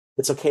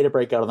It's okay to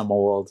break out of the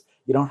mold.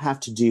 You don't have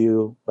to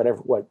do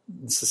what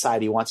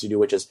society wants you to do,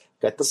 which is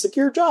get the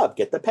secure job,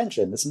 get the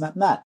pension, this and that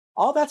and that.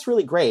 All that's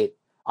really great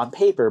on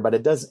paper, but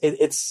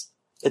it's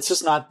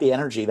just not the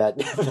energy that,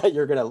 that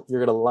you're gonna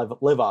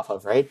live off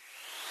of, right?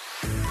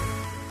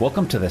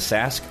 Welcome to the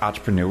Sask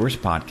Entrepreneurs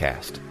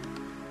Podcast.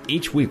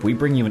 Each week we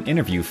bring you an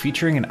interview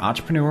featuring an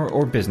entrepreneur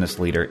or business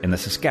leader in the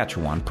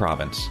Saskatchewan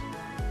province.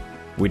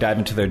 We dive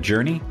into their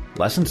journey,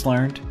 lessons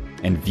learned,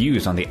 and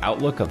views on the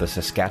outlook of the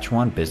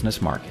Saskatchewan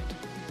business market.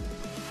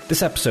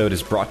 This episode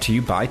is brought to you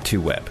by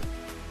 2Web.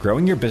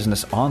 Growing your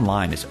business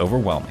online is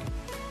overwhelming.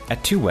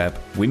 At 2Web,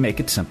 we make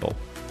it simple.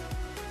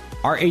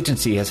 Our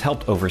agency has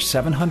helped over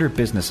 700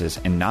 businesses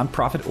and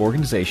nonprofit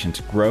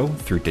organizations grow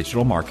through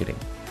digital marketing.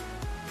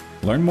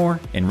 Learn more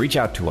and reach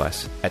out to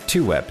us at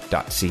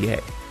 2web.ca.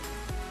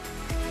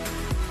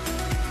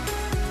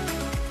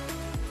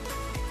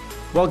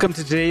 Welcome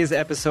to today's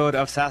episode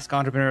of Sask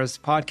Entrepreneurs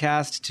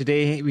Podcast.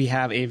 Today we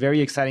have a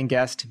very exciting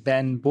guest,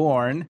 Ben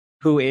Bourne,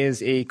 who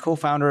is a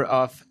co-founder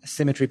of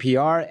Symmetry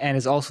PR and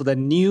is also the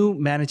new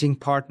managing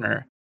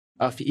partner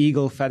of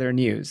Eagle Feather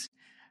News.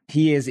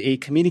 He is a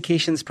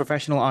communications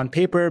professional on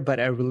paper, but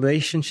a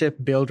relationship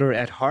builder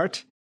at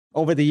heart.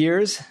 Over the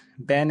years,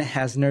 Ben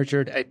has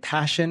nurtured a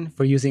passion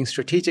for using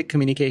strategic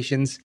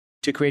communications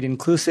to create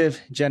inclusive,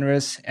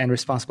 generous, and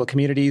responsible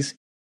communities.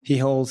 He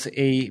holds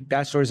a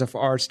Bachelor's of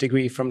Arts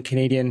degree from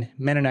Canadian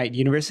Mennonite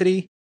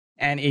University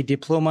and a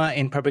diploma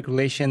in public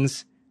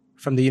relations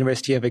from the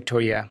University of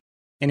Victoria.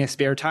 In his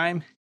spare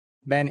time,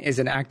 Ben is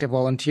an active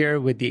volunteer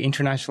with the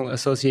International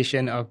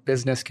Association of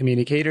Business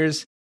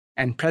Communicators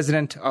and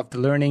president of the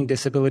Learning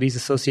Disabilities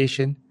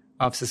Association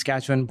of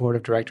Saskatchewan Board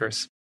of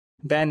Directors.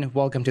 Ben,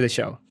 welcome to the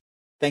show.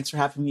 Thanks for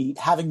having me,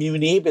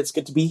 Muneeb. It's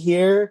good to be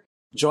here,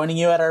 joining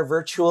you at our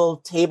virtual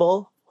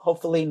table.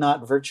 Hopefully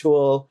not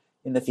virtual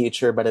in the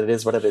future, but it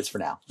is what it is for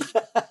now.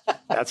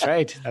 That's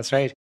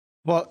right.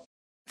 Well,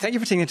 thank you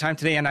for taking the time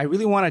today. And I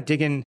really want to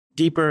dig in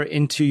deeper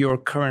into your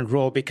current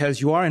role because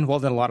you are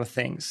involved in a lot of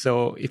things.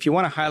 So if you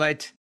want to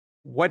highlight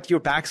what your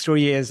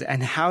backstory is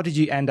and how did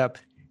you end up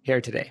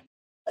here today?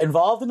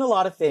 Involved in a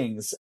lot of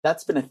things.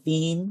 That's been a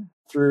theme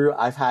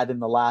I've had in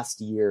the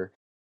last year.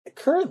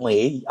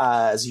 Currently,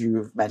 as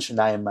you've mentioned,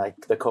 I am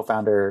the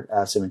co-founder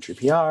of Symmetry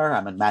PR.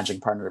 I'm a managing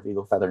partner of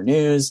Eagle Feather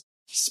News.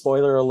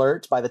 Spoiler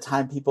alert, by the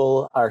time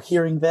people are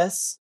hearing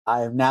this,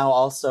 I am now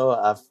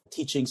also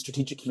teaching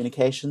strategic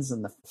communications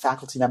and the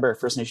faculty member at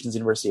First Nations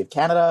University of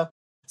Canada.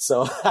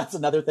 So that's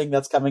another thing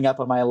that's coming up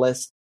on my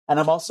list. And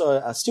I'm also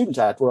a student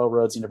at Royal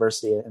Roads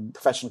University in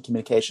professional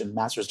communication,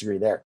 master's degree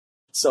there.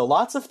 So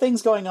lots of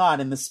things going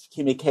on in this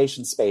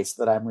communication space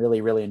that I'm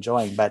really, really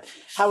enjoying. But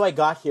how I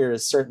got here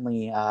is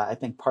certainly, I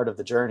think, part of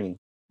the journey.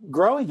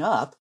 Growing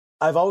up,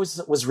 I've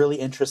always was really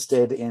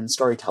interested in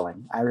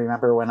storytelling. I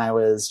remember when I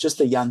was just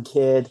a young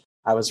kid,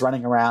 I was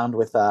running around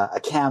with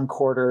a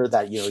camcorder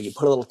that, you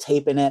put a little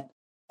tape in it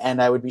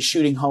and I would be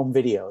shooting home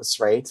videos,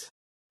 right?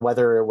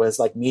 Whether it was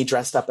like me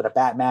dressed up in a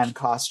Batman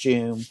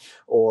costume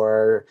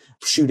or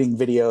shooting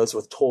videos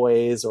with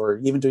toys or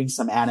even doing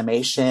some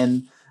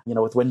animation,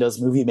 with Windows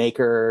Movie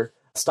Maker,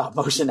 stop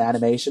motion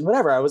animation,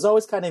 whatever. I was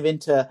always kind of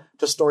into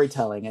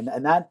storytelling.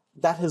 And that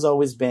has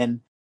always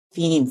been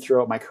theme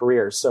throughout my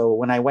career. So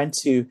when I went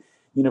to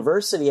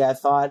university, I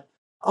thought,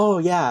 oh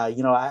yeah,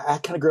 I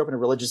kind of grew up in a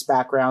religious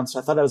background. So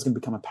I thought I was going to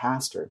become a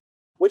pastor,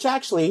 which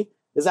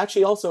is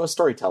also a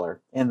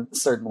storyteller in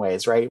certain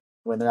ways, right?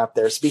 When they're up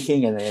there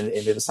speaking and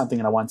it was something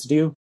that I wanted to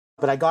do.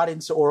 But I got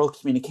into oral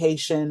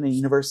communication at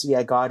university.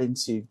 I got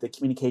into the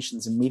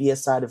communications and media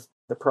side of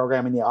the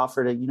programming they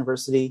offered at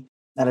university.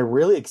 And I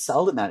really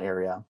excelled in that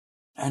area.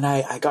 And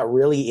I got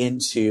really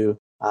into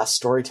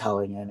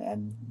storytelling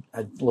and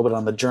a little bit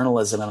on the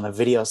journalism and on the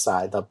video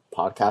side, the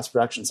podcast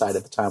production side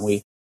at the time.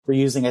 We were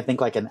using, I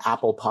think, like an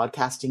Apple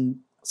podcasting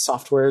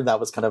software that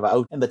was kind of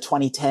out in the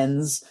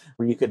 2010s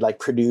where you could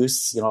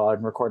produce,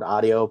 and record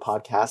audio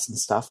podcasts and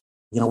stuff.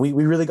 We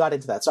really got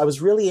into that. So I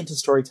was really into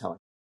storytelling.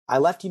 I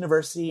left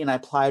university and I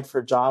applied for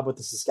a job with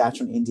the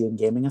Saskatchewan Indian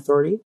Gaming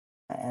Authority.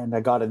 And I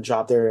got a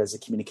job there as a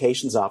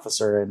communications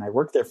officer. And I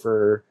worked there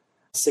for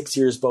 6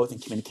 years, both in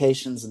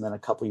communications and then a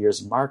couple of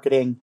years in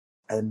marketing.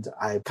 And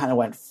I kind of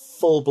went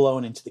full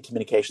blown into the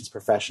communications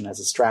profession as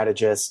a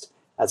strategist,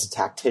 as a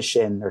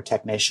tactician or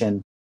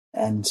technician.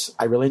 And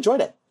I really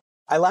enjoyed it.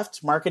 I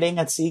left marketing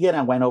at SIGA and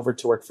I went over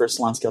to work for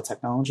Salonscale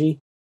Technology.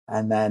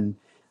 And then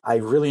I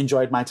really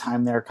enjoyed my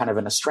time there kind of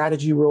in a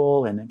strategy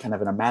role and kind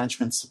of in a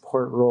management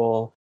support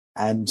role.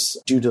 And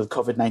due to the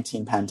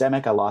COVID-19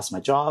 pandemic, I lost my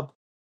job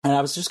and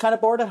I was just kind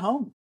of bored at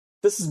home.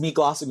 This is me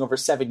glossing over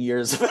 7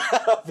 years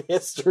of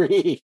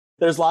history.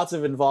 There's lots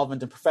of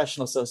involvement in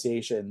professional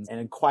associations and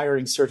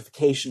acquiring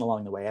certification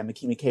along the way. I'm a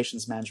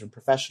communications management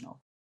professional,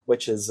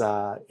 which is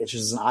an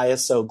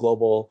ISO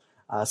global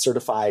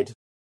certified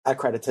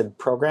accredited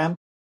program.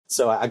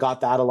 So I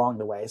got that along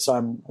the way. So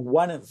I'm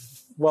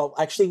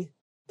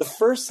the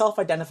first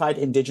self-identified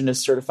Indigenous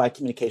certified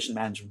communication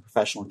management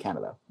professional in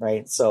Canada,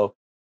 right? So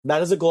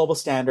that is a global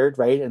standard,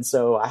 right? And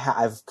so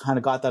I've kind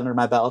of got that under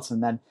my belt.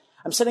 And then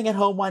I'm sitting at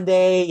home one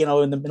day,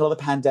 in the middle of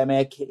the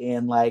pandemic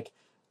in like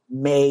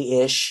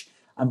May-ish.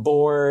 I'm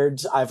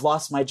bored. I've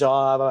lost my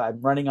job.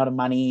 I'm running out of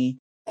money.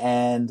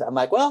 And I'm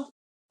like, well,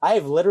 I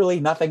have literally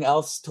nothing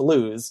else to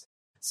lose.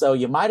 So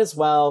you might as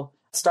well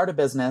start a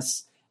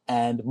business.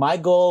 And my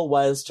goal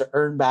was to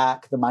earn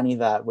back the money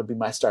that would be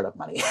my startup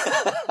money.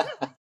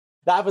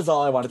 That was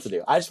all I wanted to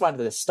do. I just wanted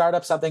to start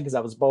up something because I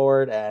was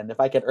bored. And if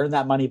I could earn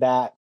that money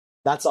back,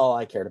 that's all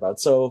I cared about.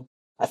 So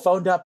I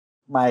phoned up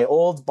my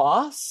old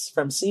boss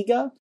from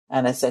Sega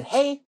and I said,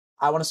 hey,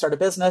 I want to start a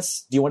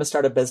business. Do you want to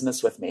start a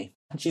business with me?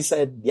 And she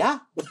said, yeah.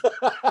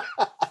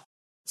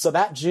 So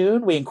that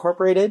June we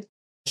incorporated.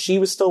 She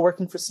was still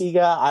working for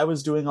Sega. I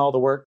was doing all the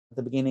work at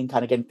the beginning,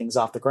 kind of getting things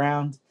off the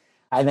ground.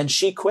 And then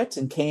she quit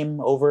and came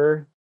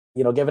over,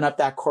 giving up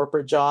that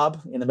corporate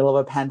job in the middle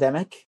of a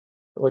pandemic,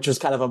 which was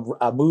kind of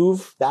a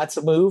move. That's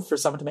a move for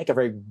someone to make, a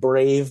very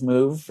brave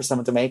move for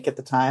someone to make at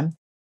the time.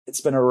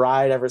 It's been a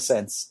ride ever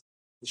since.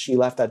 She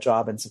left that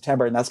job in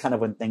September, and that's kind of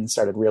when things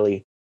started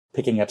really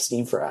picking up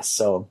steam for us.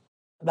 So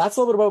that's a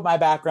little bit about my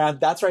background.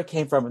 That's where I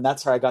came from, and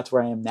that's how I got to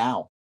where I am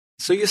now.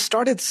 So you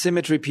started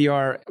Symmetry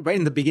PR right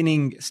in the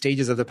beginning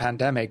stages of the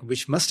pandemic,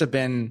 which must have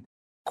been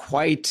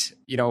quite,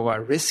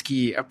 a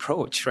risky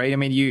approach, right? I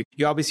mean, you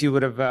obviously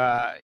would have,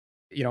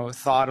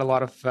 thought a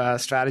lot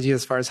of strategy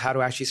as far as how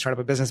to actually start up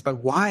a business,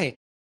 but why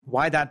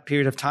that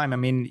period of time? I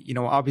mean,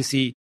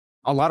 obviously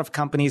a lot of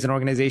companies and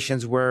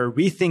organizations were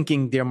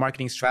rethinking their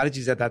marketing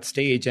strategies at that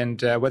stage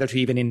and whether to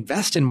even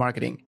invest in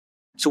marketing.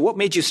 So what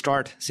made you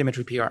start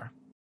Symmetry PR? A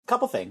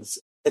couple things.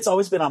 It's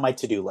always been on my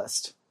to-do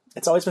list.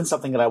 It's always been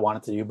something that I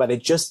wanted to do, but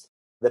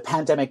the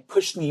pandemic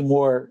pushed me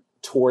more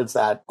towards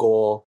that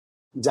goal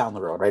down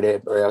the road, right?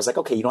 I was like,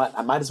 okay, you know what?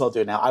 I might as well do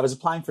it now. I was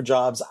applying for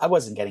jobs. I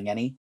wasn't getting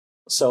any.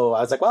 So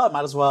I was like, well, I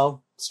might as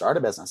well start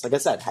a business. Like I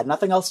said, had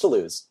nothing else to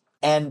lose.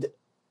 And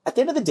at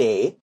the end of the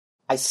day,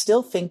 I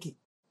still think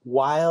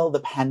while the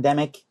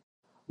pandemic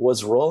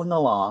was rolling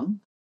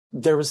along,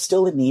 there was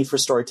still a need for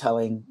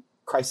storytelling,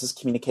 crisis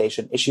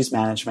communication, issues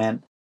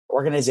management.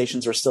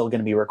 Organizations were still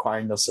going to be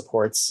requiring those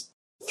supports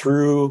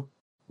through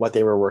what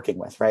they were working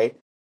with, right?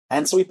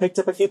 And so we picked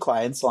up a few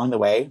clients along the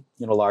way,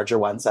 larger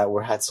ones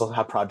that still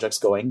have projects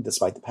going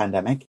despite the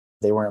pandemic.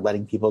 They weren't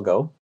letting people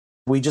go.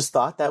 We just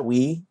thought that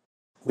we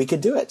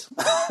could do it.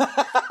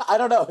 I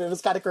don't know. It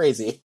was kind of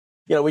crazy.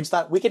 We just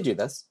thought we could do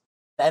this.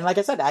 And like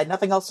I said, I had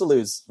nothing else to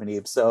lose,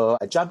 Muneeb. So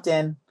I jumped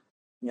in,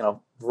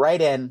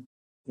 right in,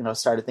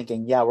 started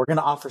thinking, yeah, we're going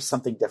to offer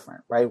something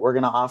different, right? We're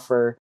going to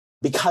offer,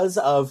 because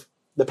of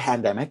the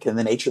pandemic and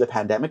the nature of the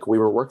pandemic, we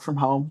were work from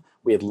home.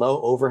 We had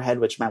low overhead,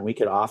 which meant we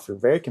could offer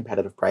very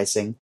competitive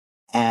pricing.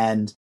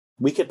 And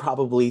we could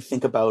probably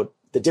think about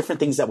the different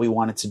things that we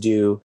wanted to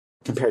do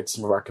compared to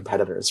some of our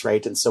competitors,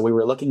 right? And so we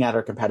were looking at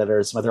our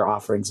competitors, some of their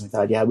offerings, and we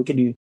thought, yeah, we could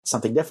do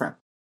something different.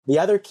 The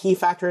other key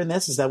factor in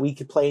this is that we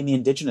could play in the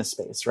Indigenous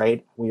space,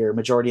 right? We are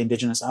majority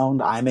Indigenous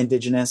owned. I'm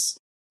Indigenous.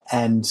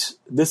 And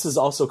this is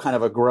also kind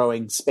of a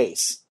growing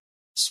space,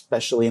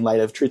 especially in light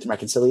of truth and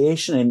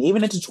reconciliation. And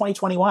even into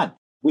 2021,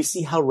 we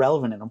see how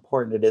relevant and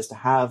important it is to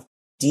have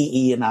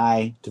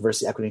DE&I,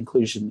 diversity, equity,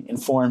 inclusion,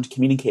 informed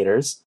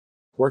communicators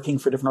working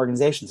for different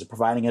organizations and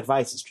providing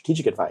advice and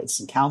strategic advice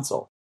and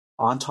counsel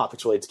on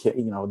topics related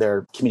to,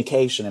 their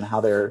communication and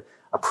how they're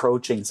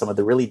approaching some of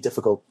the really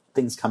difficult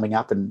things coming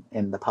up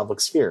in the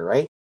public sphere,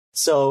 right?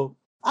 So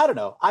I don't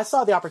know. I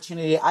saw the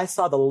opportunity. I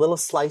saw the little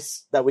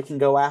slice that we can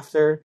go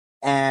after.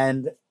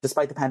 And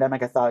despite the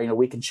pandemic, I thought,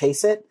 we can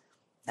chase it.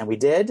 And we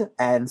did.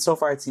 And so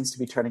far, it seems to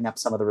be turning up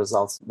some of the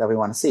results that we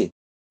want to see.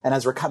 And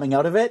as we're coming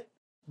out of it,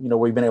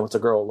 we've been able to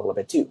grow a little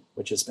bit too,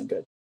 which has been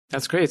good.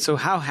 That's great. So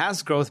how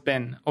has growth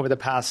been over the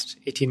past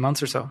 18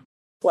 months or so?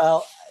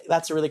 Well,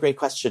 that's a really great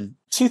question.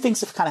 Two things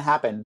have kind of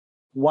happened.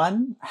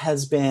 One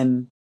has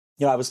been,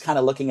 I was kind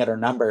of looking at our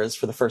numbers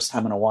for the first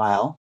time in a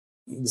while,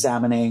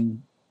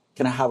 examining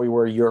kind of how we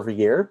were year over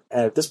year.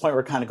 And at this point,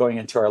 we're kind of going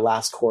into our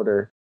last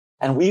quarter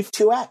and we've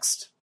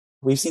 2x'd.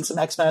 We've seen some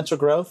exponential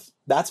growth.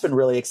 That's been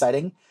really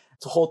exciting.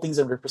 To hold things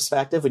into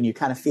perspective when you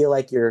kind of feel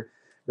like you're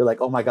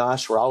like, oh my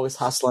gosh, we're always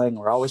hustling.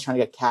 We're always trying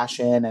to get cash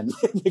in and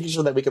making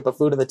sure that we can put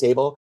food on the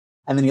table.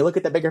 And then you look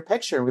at the bigger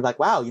picture and we're like,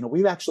 wow,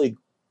 we've actually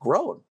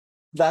grown.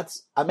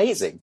 That's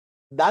amazing.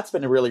 That's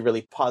been a really,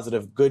 really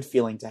positive, good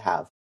feeling to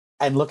have.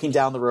 And looking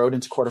down the road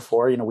into quarter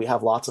four, we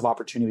have lots of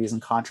opportunities and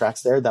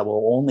contracts there that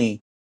will only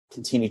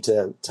continue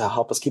to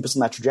help us keep us on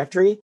that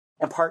trajectory.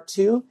 And part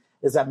two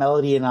is that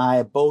Melody and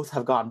I both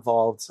have got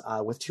involved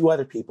with two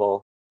other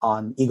people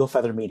on Eagle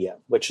Feather Media,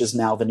 which is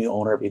now the new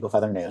owner of Eagle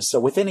Feather News.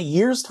 So within a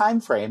year's time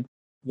frame,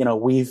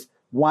 we've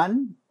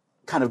one,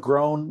 kind of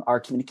grown our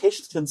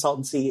communications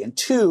consultancy, and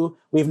two,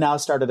 we've now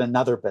started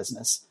another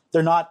business.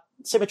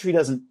 Symmetry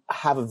doesn't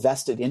have a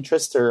vested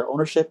interest or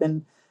ownership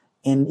in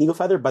Eagle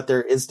Feather, but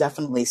there is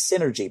definitely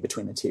synergy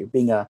between the two,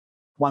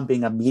 one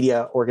being a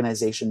media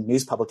organization,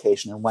 news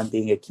publication, and one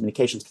being a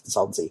communications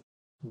consultancy.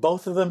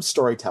 Both of them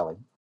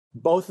storytelling.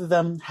 Both of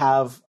them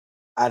have,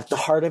 at the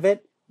heart of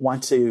it,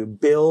 want to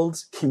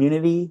build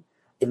community,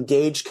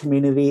 engage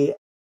community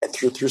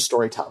through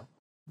storytelling.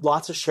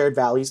 lots of shared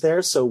values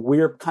there. So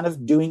we're kind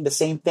of doing the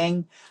same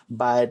thing,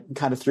 but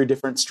kind of through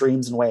different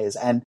streams and ways.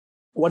 And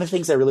one of the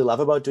things I really love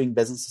about doing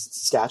business in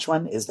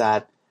Saskatchewan is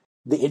that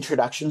the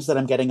introductions that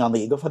I'm getting on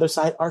the Eagle Feather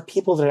side are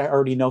people that I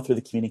already know through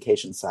the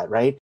communication side,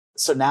 right?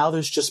 So now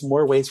there's just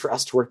more ways for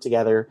us to work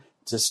together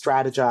to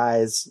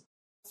strategize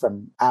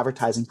from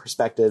advertising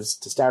perspectives,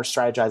 to start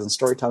strategizing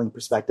storytelling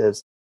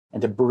perspectives,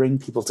 and to bring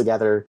people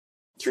together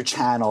through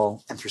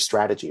channel and through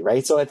strategy,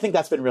 right? So I think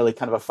that's been really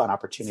kind of a fun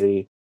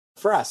opportunity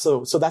for us.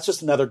 So that's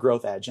just another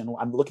growth edge. And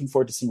I'm looking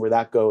forward to seeing where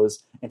that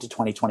goes into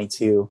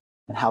 2022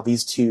 and how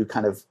these two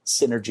kind of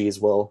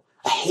synergies will,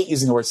 I hate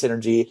using the word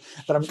synergy,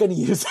 but I'm going to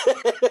use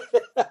it.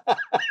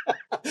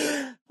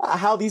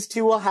 How these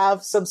two will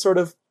have some sort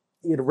of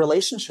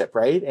relationship,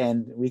 right?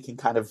 And we can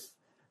kind of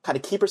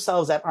keep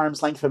ourselves at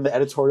arm's length from the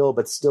editorial,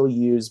 but still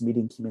use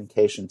media and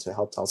communication to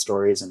help tell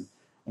stories and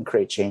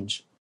create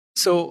change.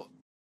 So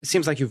it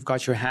seems like you've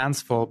got your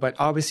hands full, but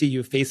obviously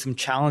you face some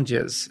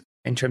challenges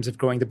in terms of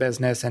growing the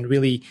business and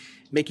really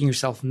making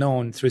yourself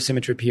known through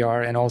Symmetry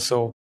PR and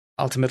also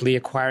ultimately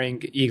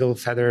acquiring Eagle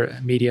Feather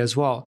Media as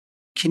well.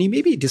 Can you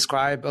maybe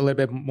describe a little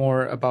bit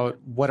more about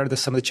what are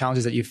some of the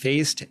challenges that you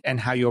faced and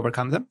how you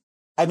overcome them?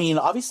 I mean,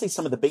 obviously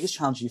some of the biggest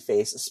challenges you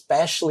face,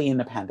 especially in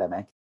the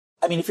pandemic.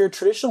 I mean, if you're a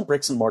traditional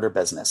bricks and mortar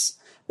business,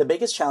 the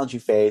biggest challenge you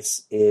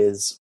face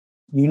is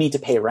you need to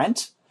pay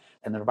rent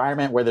in an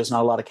environment where there's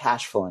not a lot of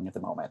cash flowing at the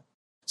moment.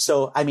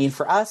 So, I mean,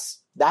 for us,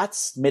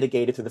 that's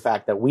mitigated through the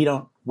fact that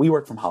we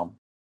work from home.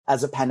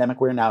 As a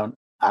pandemic, we're now an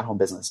at-home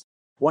business.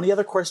 One of the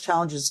other course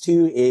challenges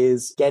too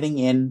is getting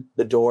in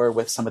the door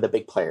with some of the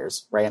big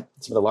players, right?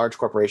 Some of the large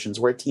corporations.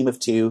 We're a team of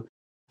two.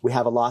 We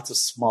have a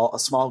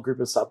small group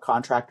of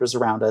subcontractors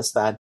around us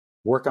that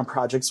work on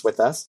projects with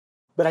us.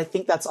 But I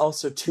think that's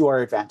also to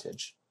our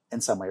advantage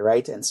in some way,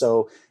 right? And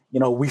so,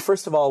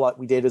 first of all, what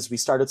we did is we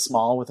started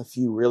small with a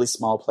few really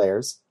small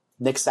players.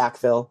 Nick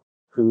Sackville,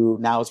 who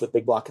now is with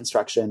Big Block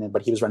Construction,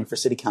 but he was running for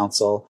city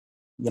council,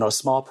 a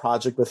small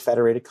project with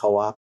Federated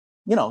Co-op,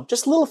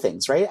 just little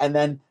things, right? And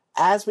then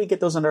as we get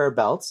those under our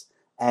belts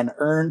and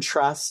earn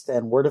trust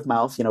and word of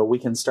mouth, we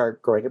can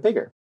start growing it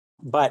bigger.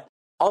 But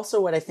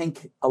also what I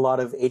think a lot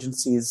of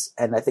agencies,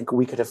 and I think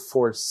we could have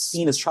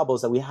foreseen as trouble,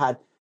 is that we had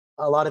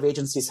a lot of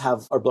agencies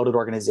are bloated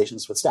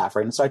organizations with staff,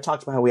 right? And so I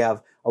talked about how we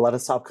have a lot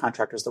of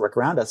subcontractors that work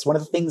around us. One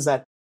of the things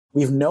that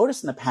we've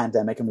noticed in the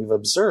pandemic and we've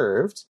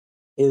observed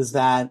is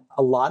that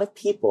a lot of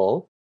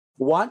people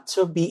want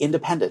to be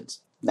independent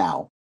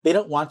now. They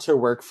don't want to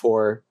work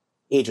for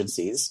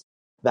agencies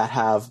that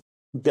have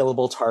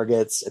billable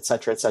targets, et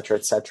cetera, et cetera,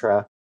 et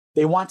cetera.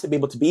 They want to be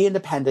able to be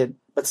independent,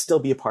 but still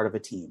be a part of a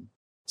team.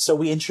 So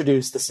we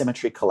introduced the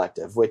Symmetry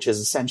Collective, which is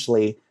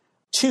essentially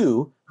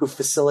two who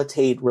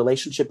facilitate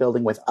relationship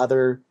building with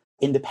other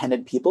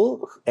independent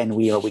people. And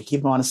we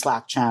keep them on a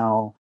Slack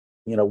channel.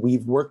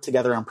 We've worked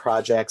together on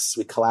projects.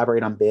 We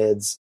collaborate on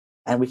bids.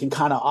 And we can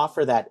kind of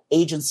offer that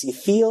agency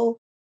feel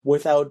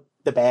without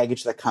the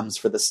baggage that comes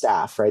for the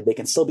staff, right? They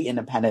can still be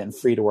independent and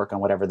free to work on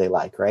whatever they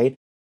like, right?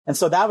 And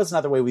so that was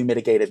another way we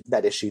mitigated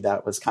that issue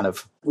that was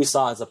we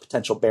saw as a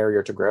potential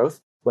barrier to growth,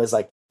 was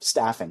like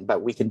staffing,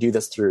 but we can do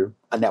this through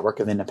a network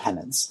of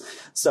independents.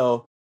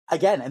 So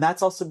again, and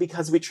that's also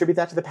because we attribute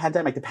that to the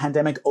pandemic. The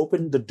pandemic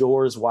opened the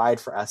doors wide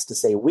for us to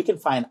say we can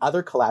find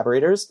other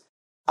collaborators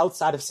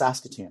outside of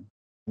Saskatoon,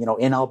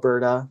 in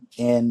Alberta,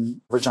 in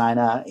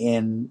Regina,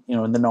 in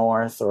the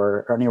north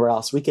or anywhere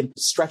else. We can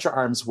stretch our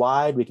arms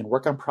wide. We can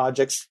work on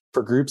projects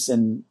for groups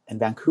in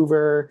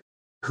Vancouver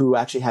who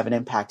actually have an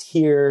impact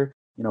here.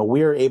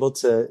 We're able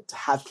to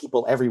have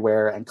people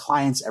everywhere and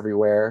clients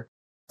everywhere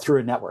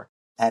through a network.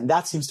 And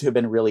that seems to have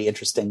been a really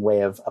interesting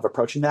way of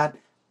approaching that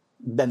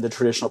than the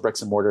traditional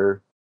bricks and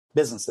mortar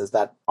businesses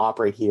that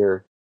operate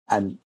here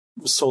and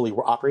solely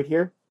operate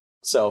here.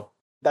 So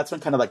that's been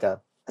kind of like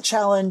a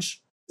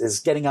challenge, is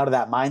getting out of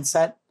that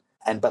mindset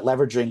but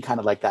leveraging kind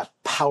of like that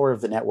power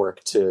of the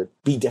network to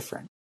be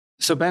different.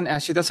 So Ben,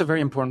 actually, that's a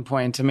very important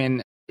point. I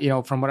mean,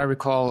 from what I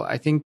recall, I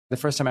think the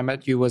first time I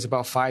met you was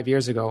about 5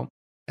 years ago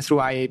through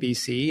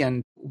IABC.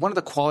 And one of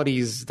the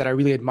qualities that I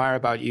really admire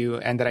about you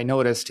and that I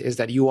noticed is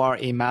that you are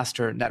a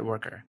master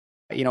networker.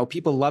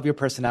 People love your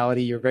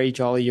personality. You're very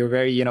jolly. You're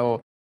very,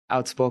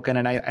 outspoken.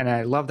 And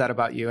I love that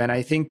about you. And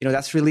I think,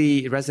 that's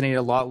really resonated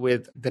a lot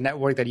with the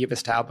network that you've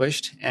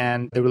established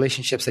and the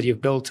relationships that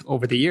you've built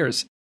over the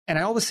years. And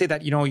I always say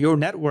that, your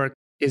network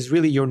is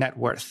really your net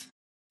worth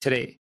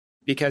today.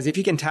 Because if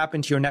you can tap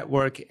into your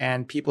network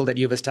and people that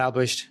you've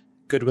established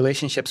good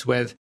relationships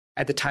with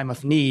at the time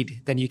of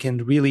need, then you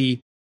can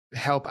really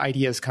help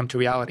ideas come to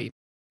reality.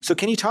 So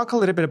can you talk a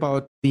little bit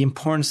about the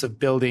importance of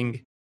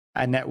building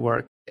a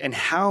network and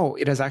how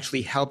it has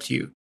actually helped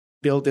you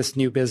build this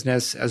new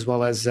business, as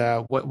well as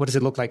what does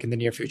it look like in the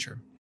near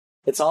future?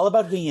 It's all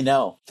about who you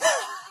know.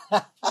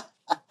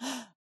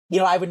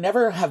 I would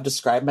never have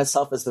described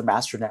myself as the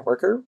master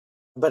networker,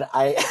 but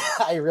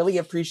I really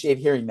appreciate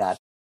hearing that.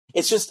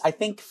 It's just, I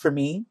think for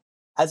me,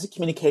 as a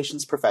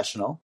communications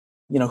professional,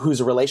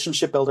 who's a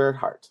relationship builder at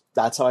heart,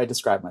 that's how I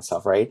describe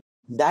myself, right?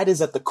 That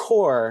is at the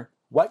core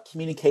what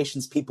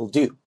communications people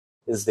do,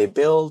 is they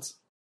build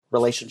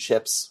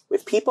relationships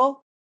with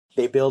people.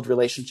 They build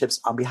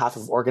relationships on behalf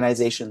of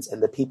organizations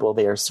and the people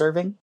they are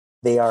serving.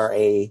 They are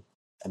a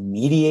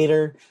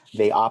mediator.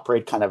 They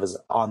operate kind of as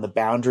on the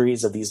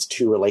boundaries of these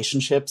two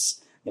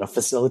relationships,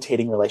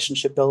 facilitating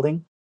relationship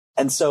building.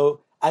 And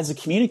so as a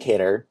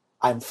communicator,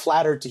 I'm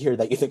flattered to hear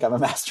that you think I'm a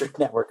master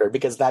networker,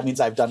 because that means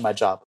I've done my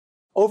job.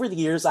 Over the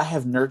years, I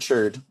have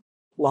nurtured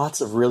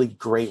lots of really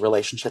great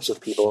relationships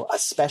with people,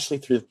 especially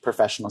through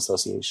professional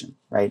association,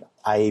 right?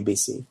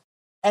 IABC,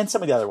 and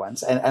some of the other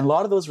ones. And a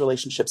lot of those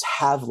relationships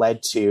have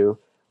led to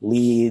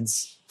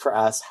leads for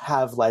us,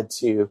 have led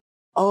to,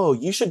 oh,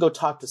 you should go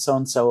talk to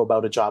so-and-so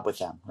about a job with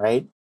them,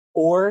 right?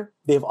 Or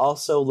they've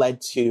also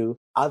led to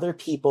other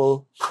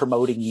people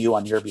promoting you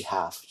on your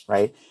behalf,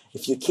 right?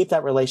 If you keep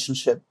that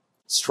relationship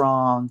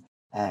strong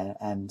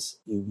and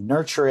you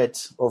nurture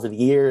it over the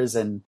years,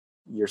 and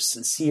you're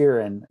sincere,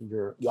 and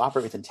you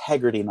operate with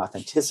integrity and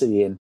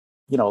authenticity, and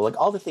like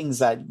all the things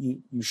that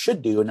you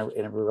should do in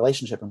a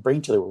relationship and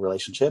bring to the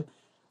relationship,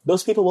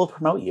 those people will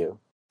promote you.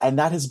 And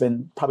that has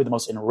been probably the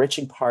most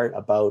enriching part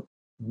about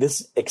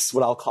this,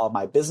 what I'll call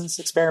my business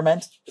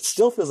experiment. It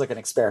still feels like an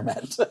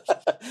experiment.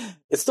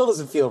 It still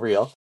doesn't feel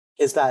real.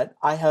 Is that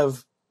I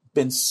have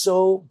been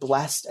so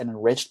blessed and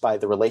enriched by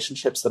the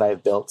relationships that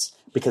I've built,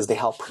 because they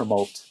help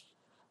promote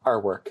our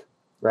work,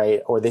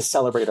 right? Or they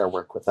celebrate our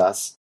work with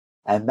us.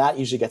 And that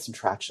usually gets some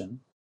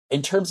traction.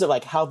 In terms of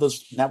like how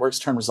those networks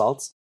turn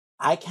results,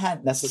 I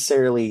can't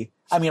necessarily,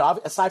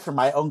 aside from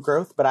my own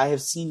growth, but I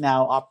have seen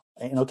now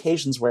in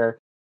occasions where,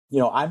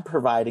 I'm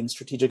providing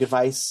strategic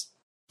advice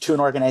to an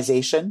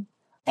organization,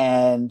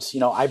 and,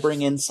 I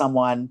bring in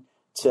someone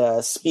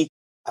to speak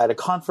at a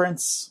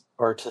conference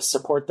or to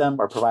support them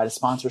or provide a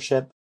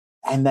sponsorship.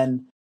 And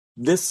then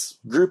this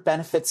group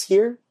benefits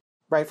here,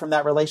 right, from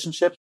that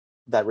relationship,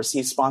 that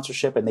receives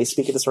sponsorship, and they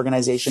speak at this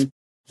organization.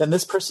 Then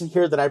this person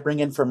here that I bring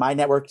in for my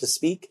network to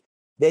speak,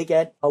 they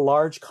get a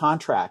large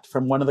contract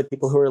from one of the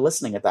people who are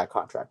listening at that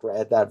contract, right,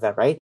 at that event,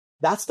 right?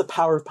 That's the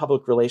power of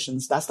public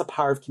relations. That's the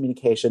power of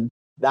communication.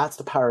 That's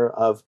the power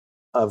of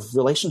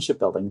relationship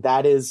building.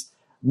 That is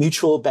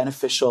mutual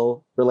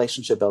beneficial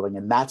relationship building.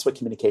 And that's what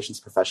communications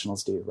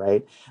professionals do,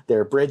 right?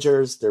 They're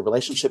bridgers, they're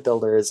relationship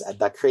builders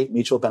that create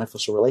mutual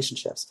beneficial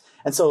relationships.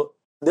 And so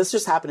this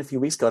just happened a few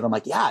weeks ago, and I'm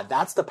like, yeah,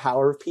 that's the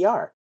power of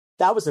PR.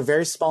 That was a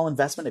very small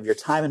investment of your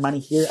time and money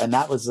here. And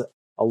that was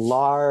a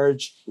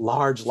large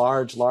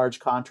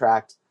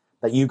contract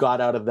that you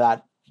got out of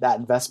that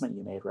investment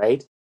you made,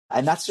 right?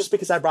 And that's just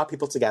because I brought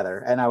people together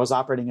and I was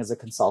operating as a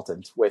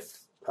consultant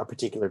with a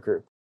particular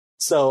group.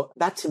 So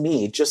that to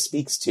me just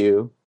speaks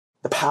to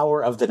the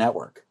power of the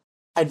network.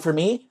 And for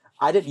me,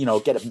 I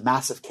didn't, get a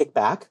massive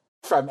kickback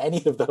from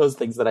any of those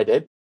things that I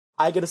did.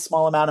 I get a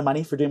small amount of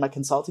money for doing my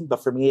consulting,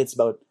 but for me, it's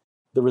about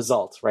the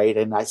result, right?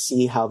 And I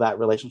see how that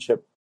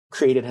relationship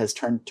created has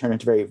turned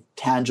into very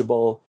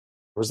tangible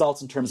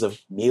results in terms of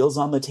meals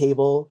on the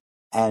table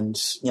and,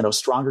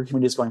 stronger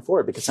communities going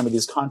forward, because some of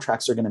these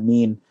contracts are going to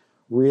mean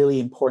really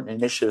important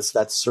initiatives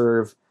that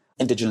serve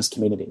Indigenous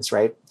communities,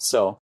 right?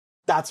 So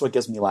that's what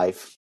gives me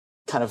life,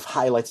 kind of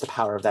highlights the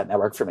power of that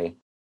network for me.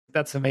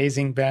 That's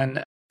amazing,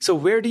 Ben. So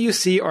where do you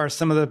see are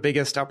some of the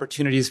biggest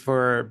opportunities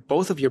for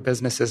both of your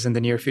businesses in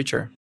the near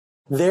future?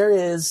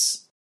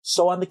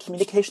 So on the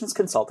communications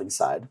consulting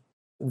side,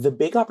 the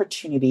big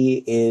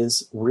opportunity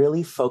is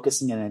really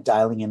focusing and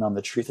dialing in on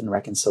the Truth and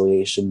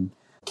Reconciliation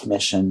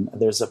Commission.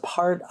 There's a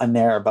part on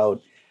there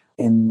about,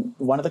 in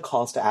one of the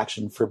calls to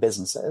action for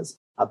businesses,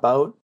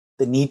 about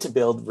the need to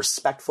build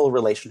respectful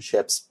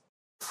relationships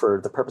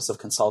for the purpose of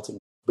consulting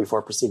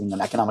before proceeding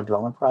on economic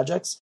development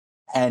projects.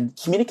 And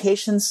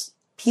communications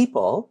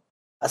people,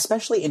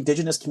 especially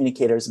Indigenous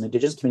communicators and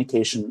Indigenous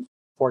communication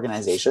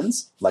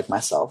organizations like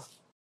myself,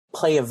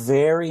 play a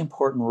very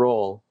important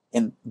role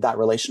in that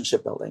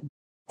relationship building.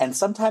 And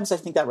sometimes I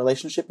think that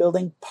relationship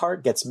building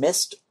part gets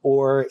missed,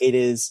 or it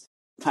is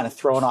kind of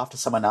thrown off to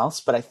someone else.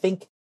 But I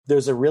think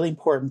there's a really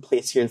important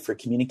place here for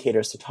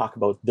communicators to talk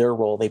about their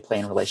role they play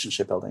in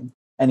relationship building.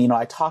 And,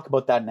 I talk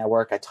about that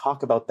network. I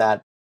talk about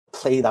that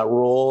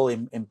role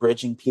in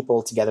bridging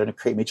people together to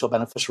create mutual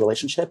beneficial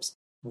relationships.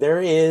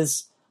 There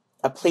is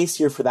a place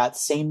here for that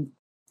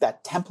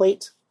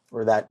template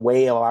or that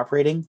way of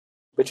operating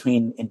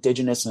between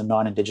Indigenous and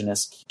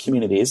non-Indigenous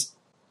communities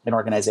and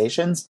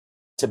organizations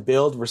to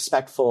build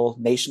respectful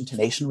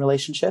nation-to-nation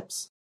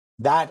relationships.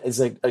 That is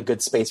a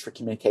good space for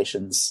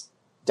communications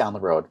down the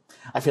road.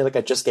 I feel like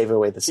I just gave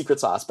away the secret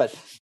sauce, but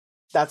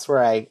that's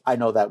where I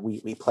know that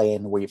we play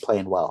in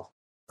well,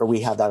 or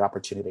we have that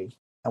opportunity.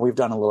 And we've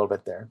done a little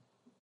bit there.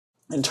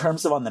 In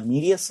terms of on the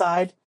media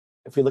side,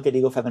 if we look at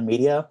Eagle Feather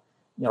Media,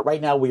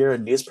 right now we're a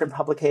newsprint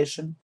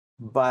publication,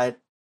 and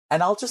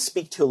I'll just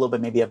speak to a little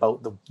bit maybe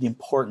about the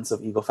importance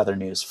of Eagle Feather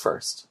News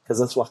first, because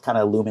this will kind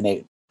of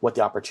illuminate what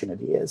the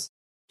opportunity is.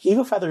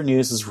 Eagle Feather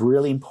News is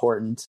really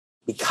important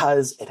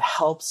because it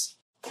helps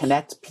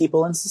connect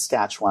people in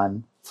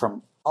Saskatchewan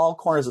from all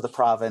corners of the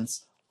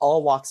province,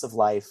 all walks of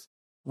life,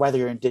 whether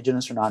you're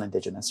Indigenous or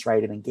non-Indigenous,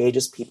 right? It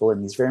engages people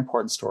in these very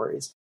important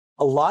stories.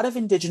 A lot of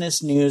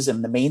Indigenous news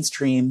and the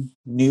mainstream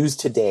news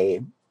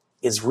today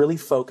is really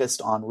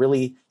focused on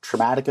really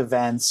traumatic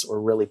events or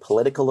really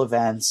political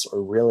events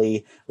or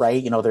really,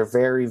 right? They're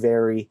very,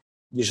 very,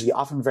 usually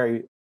often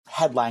very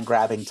headline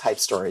grabbing type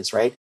stories,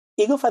 right?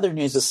 Eagle Feather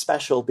News is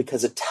special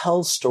because it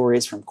tells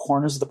stories from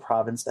corners of the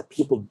province that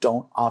people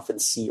don't often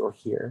see or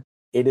hear.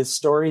 It is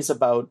stories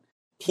about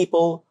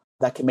people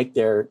that can make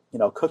their,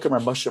 cook 'em or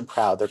mush 'em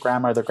proud, their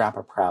grandma or their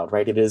grandpa proud,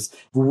 right? It is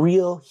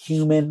real,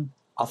 human,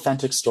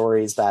 authentic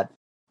stories that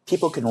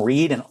people can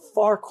read in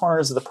far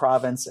corners of the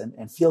province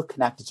and feel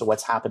connected to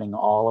what's happening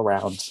all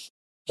around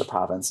the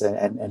province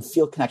and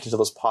feel connected to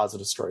those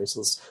positive stories,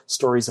 those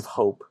stories of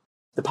hope.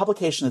 The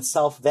publication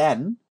itself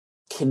then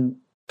can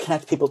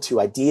connect people to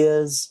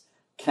ideas,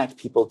 connect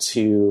people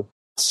to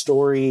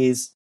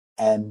stories,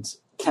 and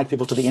connect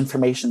people to the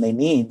information they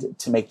need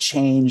to make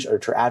change or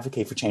to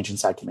advocate for change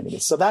inside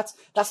communities. So that's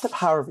the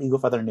power of Eagle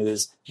Feather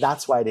News.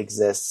 That's why it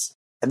exists.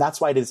 And that's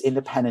why it is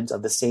independent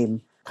of the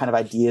same kind of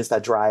ideas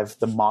that drive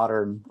the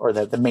modern or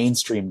the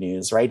mainstream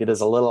news, right? It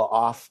is a little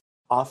off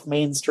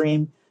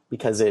mainstream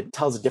because it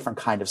tells a different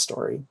kind of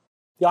story.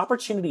 The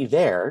opportunity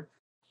there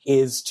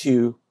is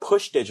to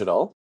push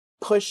digital,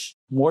 push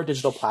more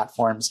digital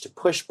platforms, to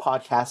push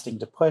podcasting,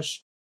 to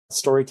push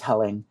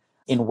storytelling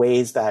in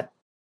ways that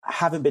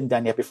haven't been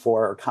done yet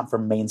before or come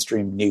from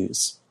mainstream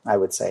news, I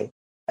would say,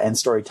 and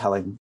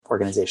storytelling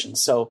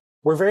organizations. So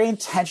we're very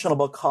intentional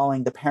about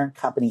calling the parent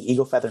company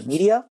Eagle Feather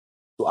Media,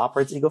 who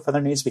operates Eagle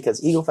Feather News,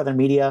 because Eagle Feather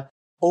Media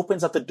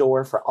opens up the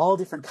door for all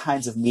different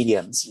kinds of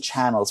mediums and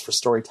channels for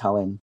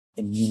storytelling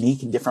in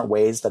unique and different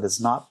ways that is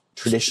not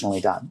traditionally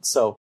done.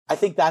 So I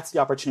think that's the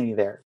opportunity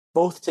there.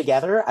 Both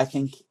together, I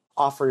think,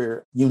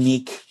 offer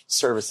unique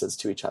services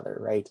to each other,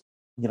 right?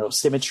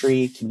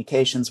 Symmetry,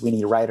 communications, we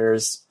need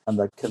writers on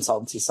the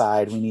consultancy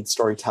side. We need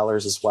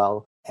storytellers as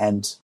well.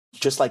 And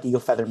just like Eagle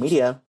Feather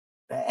Media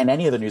and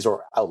any other news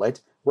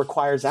outlet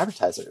requires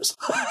advertisers.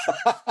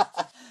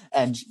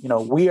 And,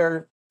 we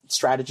are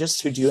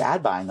strategists who do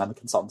ad buying on the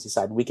consultancy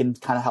side. We can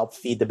kind of help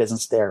feed the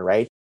business there,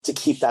 right? To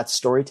keep that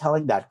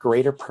storytelling, that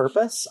greater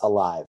purpose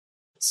alive.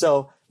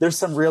 So there's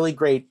some really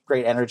great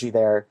energy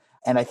there.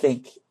 And I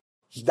think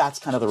that's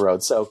kind of the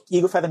road. So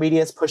Eagle Feather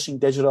Media is pushing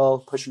digital,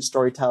 pushing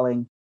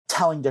storytelling,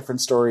 telling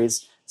different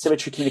stories.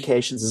 Symmetry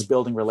Communications is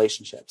building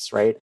relationships,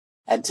 right?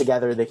 And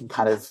together they can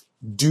kind of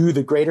do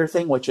the greater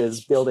thing, which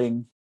is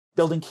building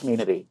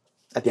community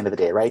at the end of the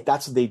day, right?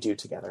 That's what they do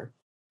together.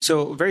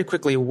 So very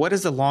quickly, what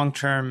is the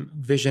long-term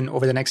vision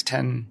over the next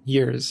 10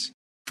 years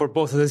for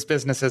both of these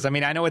businesses? I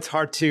mean, I know it's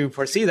hard to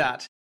foresee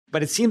that,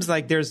 but it seems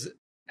like there's,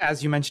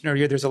 as you mentioned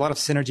earlier, there's a lot of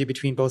synergy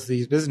between both of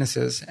these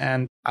businesses.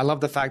 And I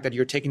love the fact that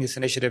you're taking this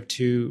initiative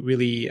to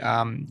really,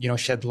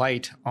 shed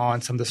light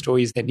on some of the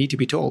stories that need to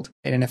be told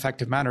in an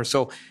effective manner.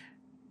 So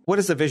what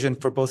is the vision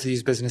for both of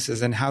these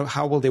businesses and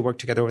how will they work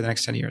together over the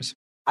next 10 years?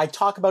 I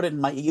talk about it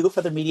in my Eagle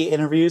Feather Media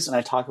interviews and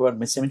I talk about it in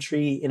my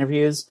Symmetry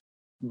interviews,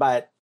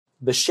 but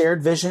the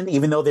shared vision,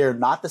 even though they're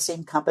not the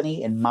same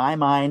company in my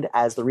mind,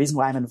 as the reason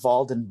why I'm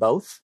involved in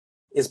both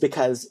is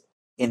because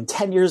in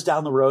 10 years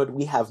down the road,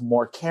 we have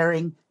more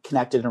caring,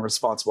 connected, and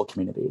responsible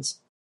communities.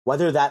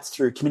 Whether that's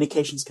through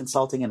communications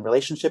consulting and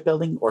relationship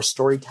building or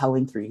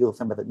storytelling through Eagle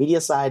Feather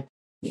Media side,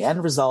 the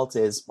end result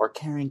is more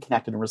caring,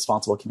 connected, and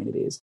responsible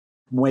communities.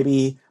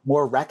 Maybe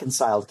more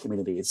reconciled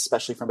communities,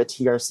 especially from a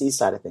TRC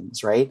side of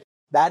things, right?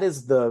 That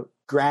is the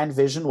grand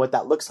vision. What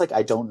that looks like,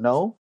 I don't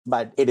know,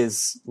 but it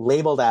is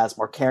labeled as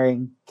more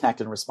caring,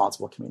 connected, and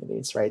responsible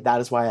communities, right? That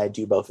is why I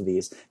do both of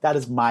these. That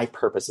is my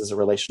purpose as a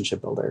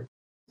relationship builder.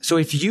 So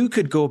if you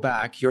could go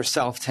back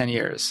yourself 10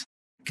 years,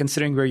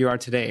 considering where you are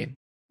today,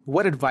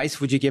 what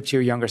advice would you give to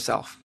your younger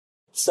self?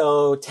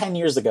 So 10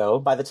 years ago,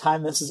 by the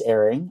time this is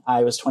airing,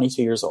 I was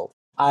 22 years old.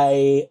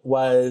 I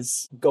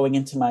was going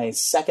into my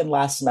second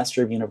last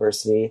semester of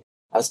university.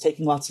 I was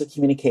taking lots of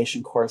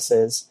communication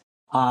courses.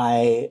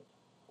 I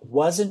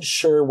wasn't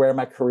sure where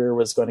my career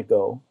was going to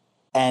go.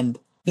 And,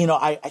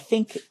 I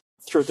think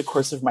throughout the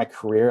course of my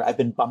career, I've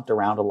been bumped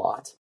around a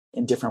lot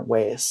in different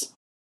ways.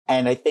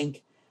 And I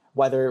think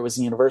whether it was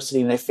in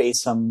university and I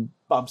faced some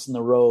bumps in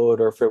the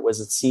road, or if it was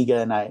at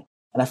SIGA and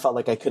I felt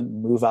like I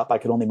couldn't move up, I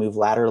could only move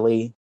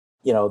laterally.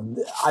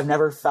 I've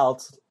never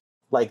felt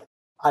like,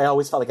 I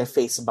always felt like I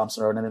faced some bumps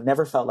in the road, and it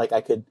never felt like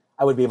I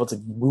would be able to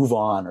move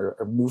on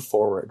or move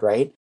forward,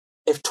 right?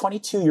 If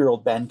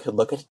 22-year-old Ben could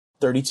look at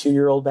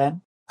 32-year-old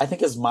Ben, I think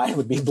his mind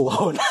would be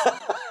blown.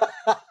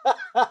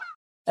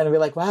 And I'd be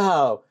like,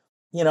 wow,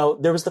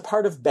 there was the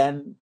part of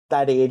Ben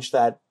that age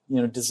that,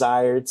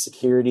 desired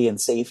security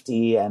and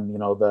safety and,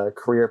 the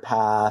career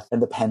path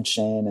and the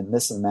pension and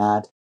this and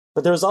that.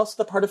 But there was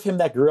also the part of him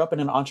that grew up in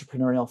an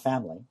entrepreneurial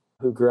family,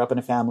 who grew up in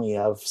a family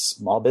of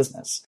small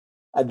business.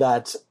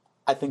 That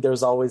I think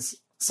there's always,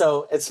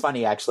 so it's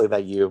funny actually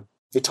that you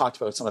talked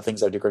about some of the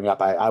things I did growing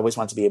up. I always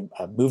wanted to be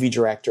a movie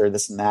director,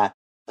 this and that,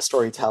 a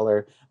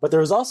storyteller. But there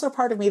was also a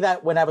part of me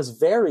that when I was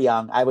very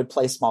young, I would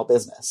play small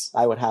business.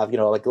 I would have,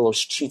 like little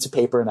sheets of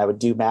paper and I would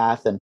do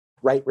math and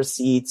write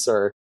receipts,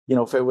 or,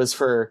 if it was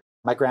for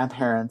my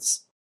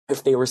grandparents,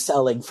 if they were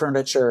selling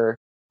furniture,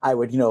 I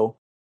would,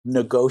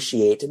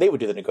 negotiate. They would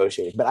do the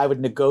negotiating, but I would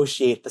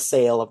negotiate the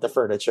sale of the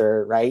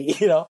furniture, right?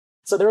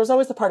 So there was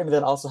always the part of me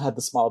that also had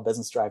the small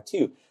business drive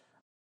too.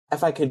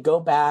 If I could go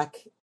back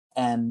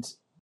and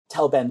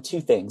tell Ben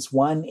two things.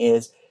 One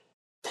is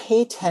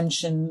pay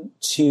attention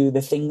to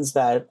the things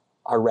that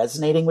are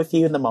resonating with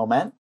you in the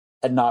moment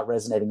and not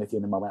resonating with you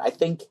in the moment. I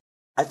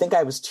think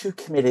I was too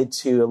committed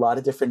to a lot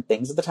of different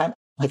things at the time.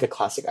 Like a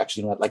classic,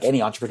 actually, like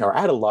any entrepreneur,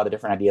 I had a lot of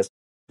different ideas.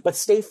 But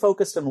stay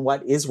focused on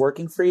what is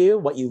working for you,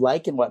 what you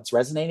like and what's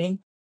resonating,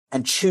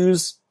 and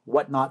choose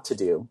what not to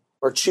do,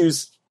 or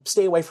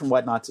stay away from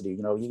what not to do.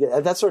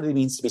 That's what it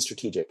means to be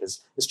strategic, is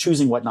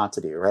choosing what not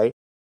to do, right?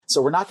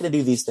 So we're not going to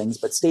do these things,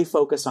 but stay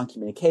focused on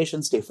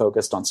communication, stay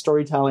focused on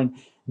storytelling.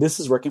 This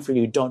is working for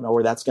you. Don't know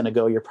where that's going to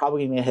go. You're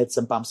probably going to hit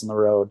some bumps in the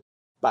road,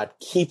 but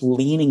keep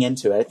leaning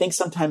into it. I think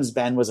sometimes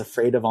Ben was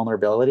afraid of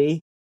vulnerability,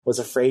 was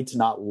afraid to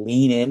not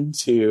lean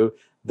into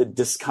the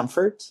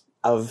discomfort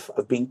of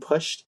being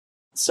pushed.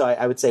 So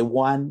I would say,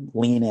 one,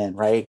 lean in,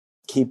 right?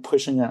 Keep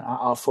pushing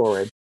it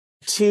forward.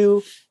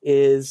 Two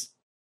is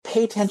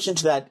pay attention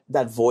to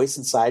that voice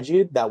inside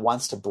you that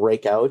wants to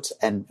break out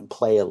and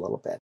play a little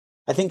bit.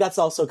 I think that's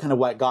also kind of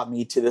what got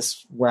me to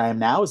this where I am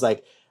now, is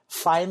like,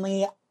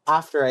 finally,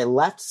 after I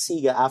left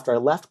SIGA, after I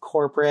left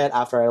corporate,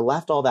 after I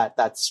left all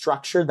that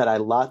structure that I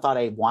thought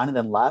I wanted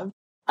and loved,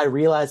 I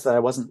realized that I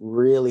wasn't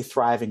really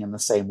thriving in the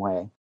same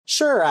way.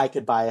 Sure, I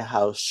could buy a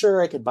house.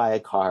 Sure, I could buy a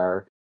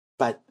car,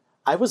 but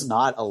I was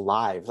not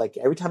alive. Like,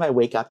 every time I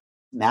wake up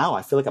now,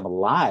 I feel like I'm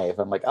alive.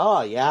 I'm like,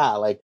 oh yeah,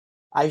 like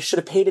I should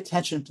have paid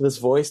attention to this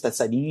voice that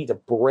said, you need to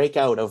break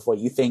out of what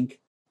you think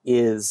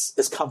is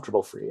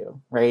comfortable for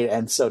you. Right.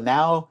 And so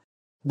now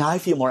I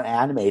feel more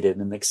animated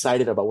and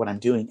excited about what I'm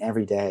doing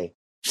every day.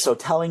 So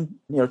telling,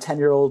 10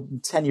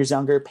 years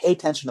younger, pay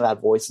attention to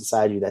that voice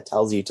inside you that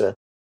tells you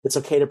it's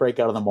okay to break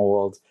out of the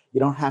mold. You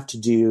don't have to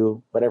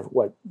do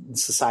what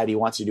society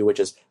wants you to do, which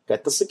is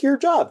get the secure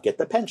job, get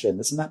the pension,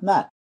 this and that and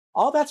that.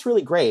 All that's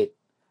really great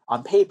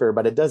on paper,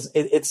 but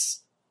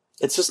it's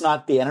just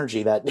not the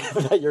energy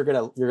that you're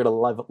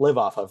gonna live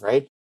off of,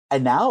 right?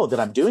 And now that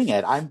I'm doing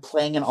it, I'm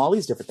playing in all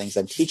these different things.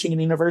 I'm teaching in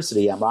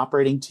university. I'm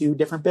operating 2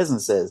 different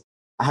businesses.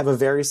 I have a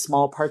very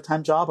small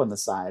part-time job on the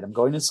side. I'm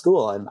going to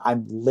school and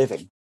I'm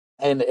living,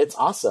 and it's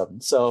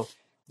awesome. So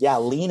yeah,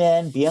 lean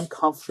in, be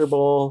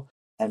uncomfortable,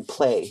 and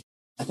play.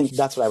 I think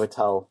that's what I would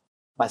tell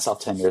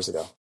myself 10 years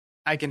ago.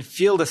 I can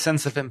feel the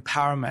sense of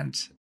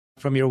empowerment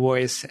from your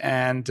voice,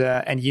 and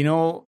you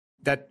know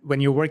that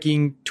when you're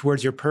working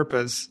towards your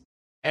purpose,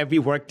 every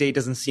workday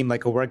doesn't seem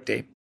like a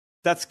workday.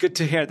 That's good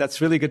to hear. That's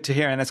really good to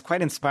hear, and it's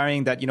quite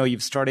inspiring that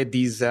you've started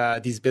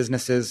these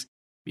businesses,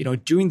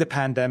 during the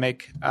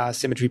pandemic,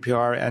 Symmetry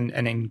PR,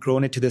 and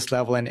grown it to this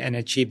level and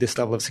achieved this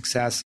level of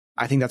success.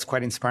 I think that's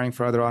quite inspiring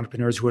for other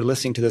entrepreneurs who are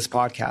listening to this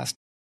podcast.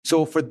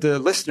 So for the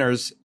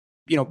listeners,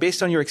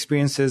 based on your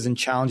experiences and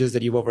challenges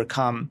that you've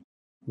overcome,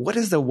 what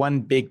is the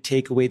one big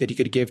takeaway that you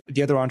could give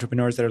the other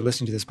entrepreneurs that are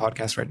listening to this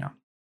podcast right now?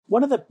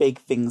 One of the big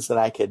things that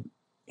I could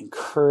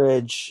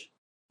encourage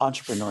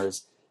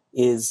entrepreneurs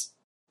is,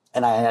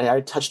 and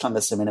I touched on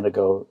this a minute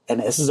ago,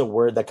 and this is a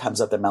word that comes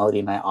up that Melody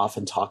and I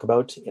often talk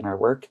about in our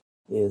work,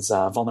 is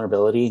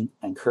vulnerability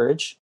and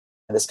courage.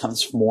 And this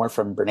comes more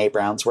from Brené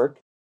Brown's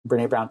work.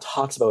 Brené Brown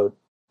talks about,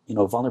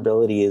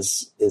 vulnerability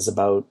is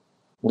about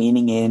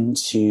leaning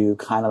into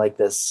kind of like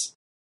this,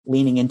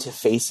 leaning into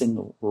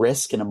facing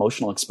risk and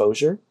emotional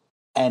exposure.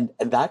 And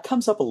that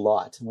comes up a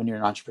lot when you're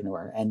an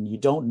entrepreneur and you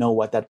don't know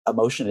what that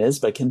emotion is,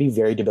 but it can be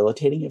very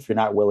debilitating if you're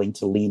not willing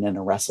to lean in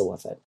and wrestle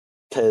with it,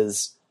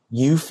 because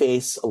you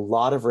face a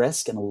lot of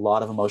risk and a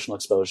lot of emotional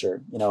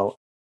exposure. You're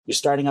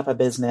starting up a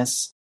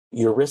business,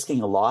 you're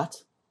risking a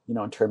lot,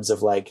 in terms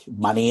of like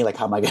money, like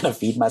how am I going to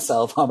feed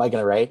myself? How am I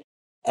going to write?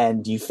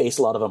 And you face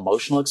a lot of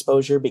emotional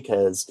exposure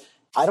because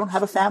I don't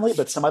have a family,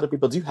 but some other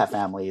people do have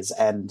families.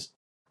 And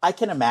I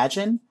can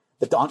imagine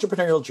that the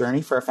entrepreneurial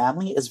journey for a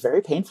family is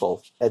very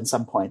painful at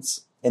some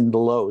points in the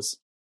lows.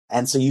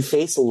 And so you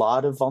face a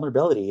lot of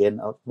vulnerability and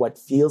what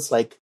feels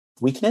like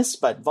weakness,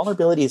 but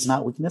vulnerability is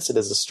not weakness. It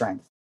is a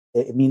strength.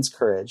 It means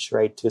courage,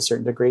 right? To a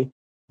certain degree.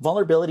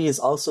 Vulnerability is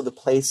also the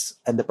place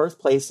and the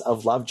birthplace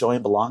of love, joy,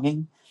 and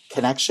belonging,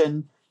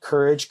 connection,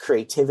 courage,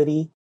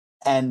 creativity.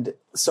 And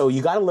so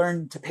you got to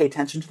learn to pay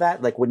attention to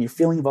that. Like when you're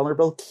feeling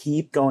vulnerable,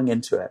 keep going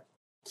into it.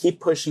 Keep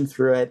pushing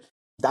through it.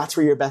 That's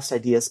where your best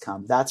ideas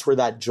come. That's where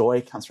that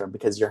joy comes from,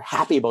 because you're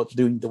happy about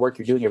doing the work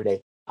you're doing every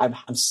day.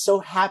 I'm so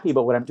happy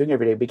about what I'm doing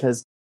every day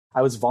because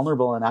I was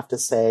vulnerable enough to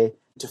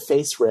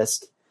face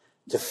risk,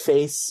 to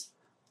face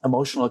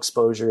emotional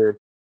exposure,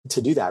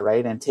 to do that,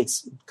 right? And it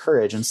takes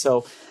courage. And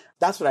so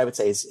that's what I would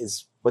say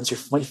is when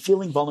you're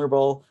feeling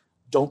vulnerable,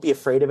 don't be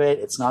afraid of it.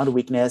 It's not a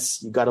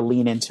weakness. You got to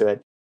lean into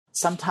it.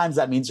 Sometimes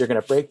that means you're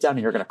going to break down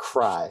and you're going to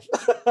cry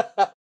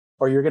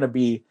or you're going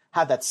to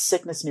have that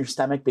sickness in your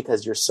stomach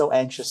because you're so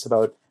anxious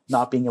about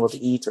not being able to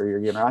eat, or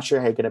you're not sure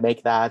how you're going to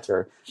make that,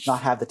 or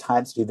not have the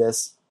time to do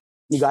this.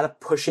 You got to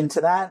push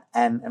into that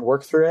and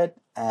work through it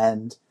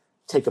and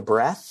take a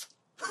breath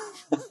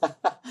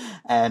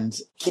and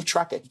keep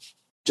trucking.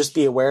 Just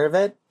be aware of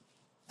it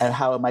and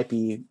how it might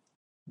be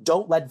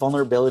don't let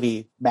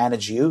vulnerability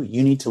manage you.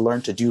 You need to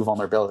learn to do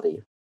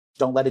vulnerability.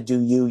 Don't let it do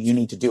you. You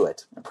need to do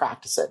it and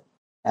practice it.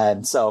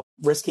 And so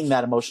risking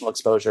that emotional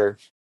exposure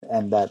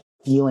and that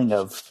feeling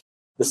of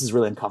this is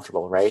really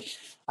uncomfortable, right?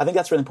 I think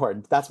that's really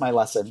important. That's my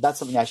lesson. That's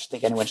something I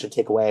think anyone should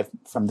take away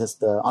from the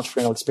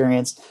entrepreneurial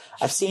experience.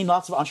 I've seen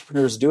lots of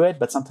entrepreneurs do it,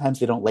 but sometimes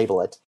they don't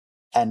label it.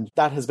 And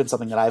that has been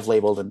something that I've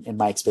labeled in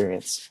my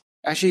experience.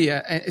 Actually,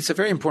 it's a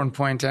very important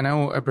point. I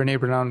know Brené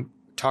Brown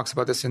talks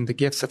about this in The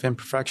Gifts of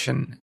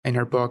Imperfection in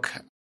her book,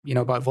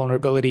 about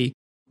vulnerability.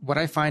 What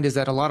I find is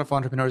that a lot of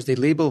entrepreneurs, they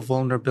label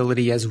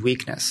vulnerability as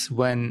weakness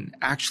when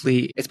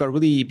actually it's about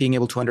really being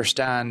able to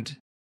understand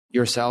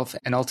yourself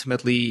and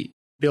ultimately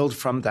build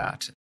from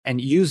that and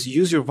use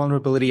your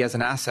vulnerability as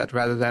an asset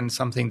rather than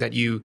something that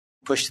you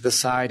push to the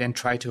side and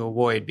try to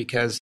avoid,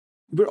 because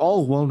we're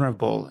all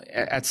vulnerable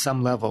at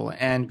some level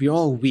and we're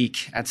all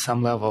weak at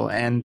some level.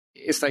 And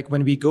it's like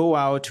when we go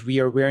out,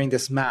 we are wearing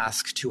this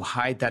mask to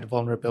hide that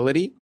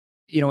vulnerability.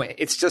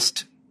 It's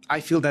just, I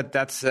feel that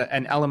that's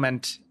an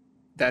element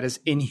that is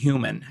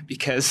inhuman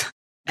because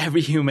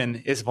every human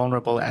is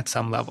vulnerable at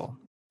some level.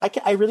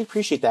 I really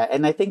appreciate that.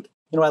 And I think,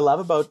 I love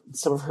about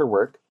some of her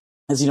work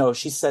is,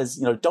 she says,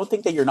 don't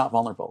think that you're not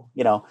vulnerable.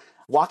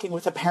 Walking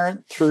with a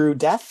parent through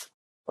death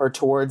or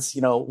towards,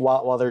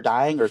 while they're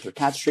dying or through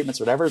cancer treatments,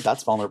 whatever,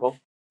 that's vulnerable.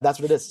 That's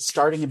what it is.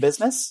 Starting a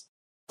business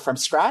from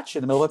scratch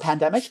in the middle of a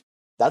pandemic,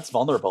 that's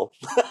vulnerable.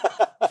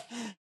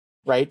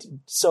 Right?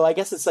 So I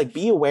guess it's like,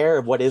 be aware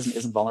of what is and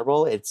isn't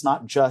vulnerable. It's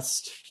not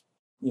just,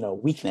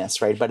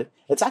 weakness, right? But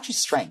it's actually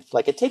strength.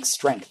 Like it takes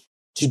strength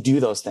to do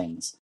those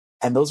things.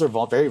 And those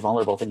are very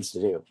vulnerable things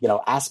to do.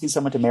 Asking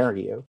someone to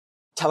marry you,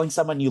 telling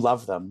someone you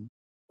love them,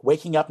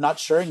 waking up not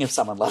sure if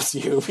someone loves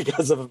you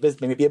because of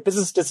maybe a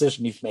business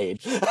decision you've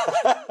made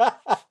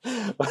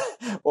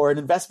or an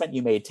investment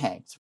you made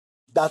tanked.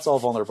 That's all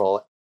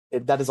vulnerable.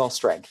 That is all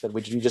strength. And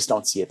we just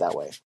don't see it that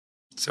way.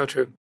 So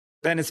true.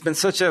 Ben, it's been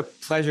such a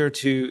pleasure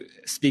to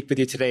speak with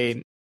you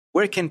today.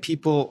 Where can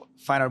people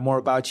find out more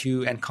about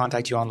you and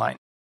contact you online?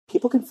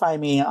 People can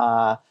find me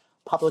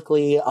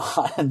publicly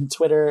on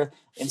Twitter,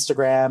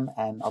 Instagram,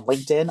 and on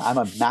LinkedIn. I'm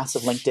a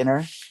massive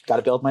LinkedIner. Got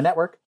to build my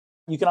network.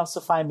 You can also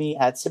find me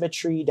at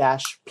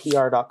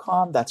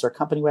symmetry-pr.com. That's our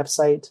company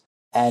website.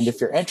 And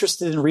if you're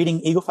interested in reading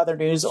Eagle Feather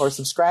News or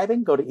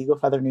subscribing, go to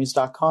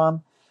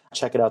eaglefeathernews.com.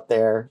 Check it out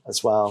there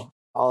as well.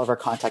 All of our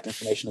contact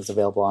information is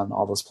available on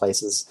all those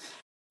places.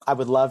 I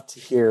would love to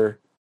hear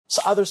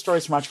other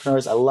stories from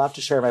entrepreneurs. I love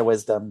to share my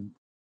wisdom.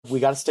 We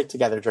got to stick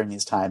together during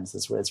these times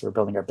as we're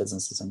building our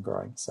businesses and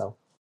growing. So,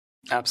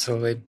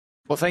 absolutely.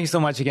 Well, thank you so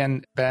much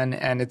again, Ben.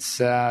 And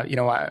it's, I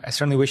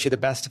certainly wish you the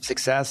best of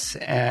success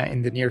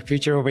in the near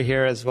future over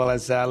here, as well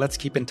as let's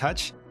keep in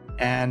touch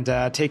and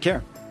take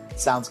care.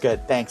 Sounds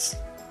good. Thanks.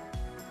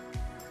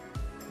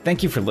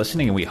 Thank you for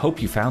listening, and we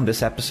hope you found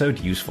this episode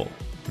useful.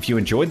 If you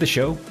enjoyed the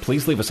show,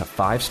 please leave us a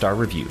 5-star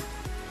review.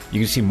 You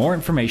can see more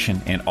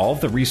information and all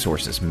of the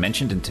resources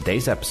mentioned in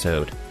today's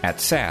episode at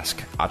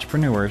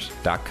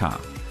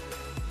SaskEntrepreneurs.com.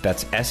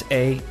 That's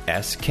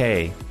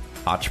SASK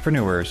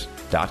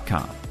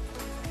entrepreneurs.com.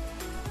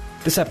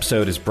 This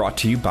episode is brought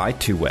to you by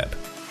 2Web.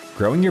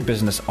 Growing your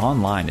business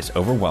online is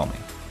overwhelming.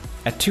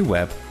 At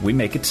 2Web, we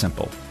make it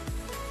simple.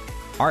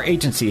 Our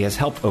agency has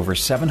helped over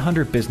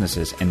 700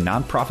 businesses and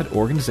nonprofit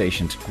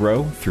organizations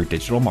grow through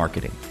digital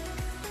marketing.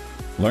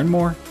 Learn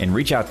more and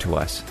reach out to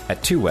us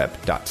at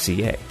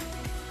 2web.ca.